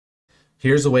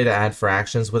Here's a way to add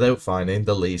fractions without finding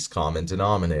the least common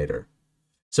denominator.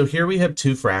 So here we have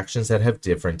two fractions that have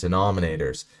different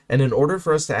denominators, and in order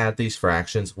for us to add these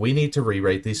fractions, we need to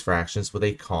rewrite these fractions with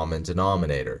a common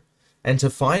denominator. And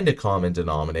to find a common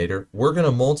denominator, we're going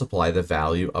to multiply the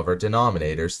value of our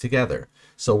denominators together.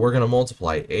 So we're going to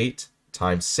multiply 8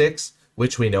 times 6,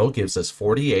 which we know gives us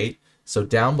 48. So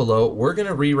down below, we're going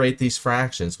to rewrite these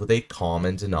fractions with a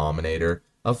common denominator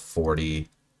of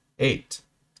 48.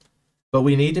 But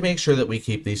we need to make sure that we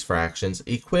keep these fractions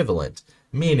equivalent,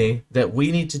 meaning that we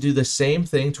need to do the same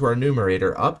thing to our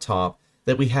numerator up top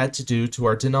that we had to do to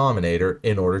our denominator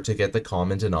in order to get the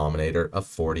common denominator of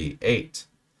 48.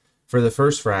 For the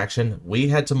first fraction, we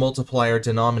had to multiply our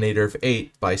denominator of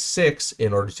 8 by 6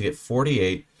 in order to get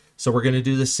 48, so we're going to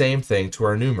do the same thing to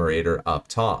our numerator up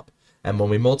top. And when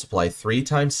we multiply 3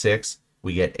 times 6,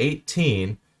 we get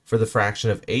 18 for the fraction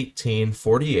of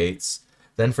 18/48.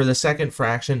 Then for the second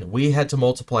fraction, we had to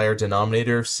multiply our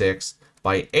denominator of 6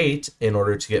 by 8 in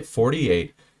order to get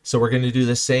 48, so we're going to do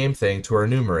the same thing to our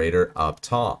numerator up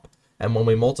top. And when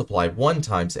we multiply 1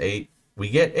 times 8, we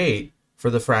get 8 for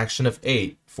the fraction of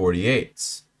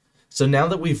 8/48. So now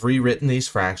that we've rewritten these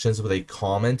fractions with a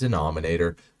common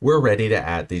denominator, we're ready to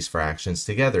add these fractions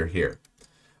together here.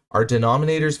 Our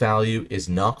denominator's value is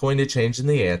not going to change in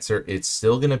the answer. It's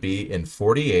still going to be in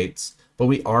 48s, but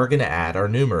we are going to add our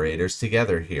numerators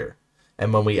together here.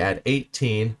 And when we add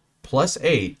 18 plus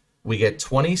 8, we get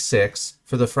 26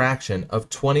 for the fraction of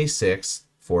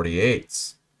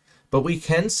 26/48. But we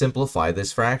can simplify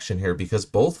this fraction here because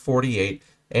both 48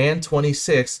 and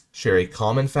 26 share a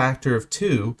common factor of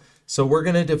 2, so we're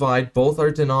going to divide both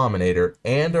our denominator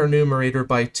and our numerator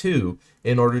by 2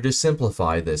 in order to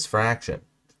simplify this fraction.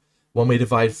 When we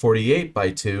divide 48 by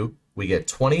 2, we get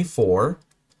 24,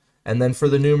 and then for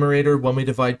the numerator, when we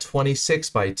divide 26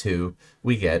 by 2,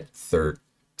 we get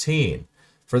 13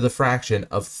 for the fraction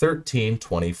of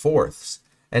 13/24.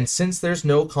 And since there's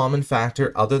no common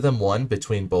factor other than 1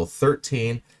 between both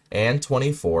 13 and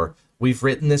 24, we've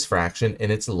written this fraction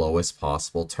in its lowest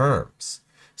possible terms.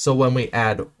 So when we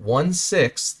add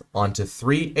 1/6 onto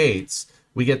 3/8,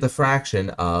 we get the fraction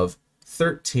of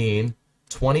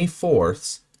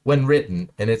 13/24 when written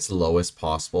in its lowest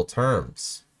possible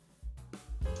terms.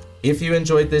 If you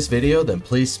enjoyed this video, then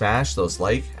please smash those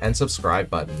like and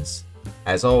subscribe buttons.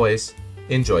 As always,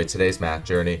 enjoy today's math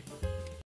journey.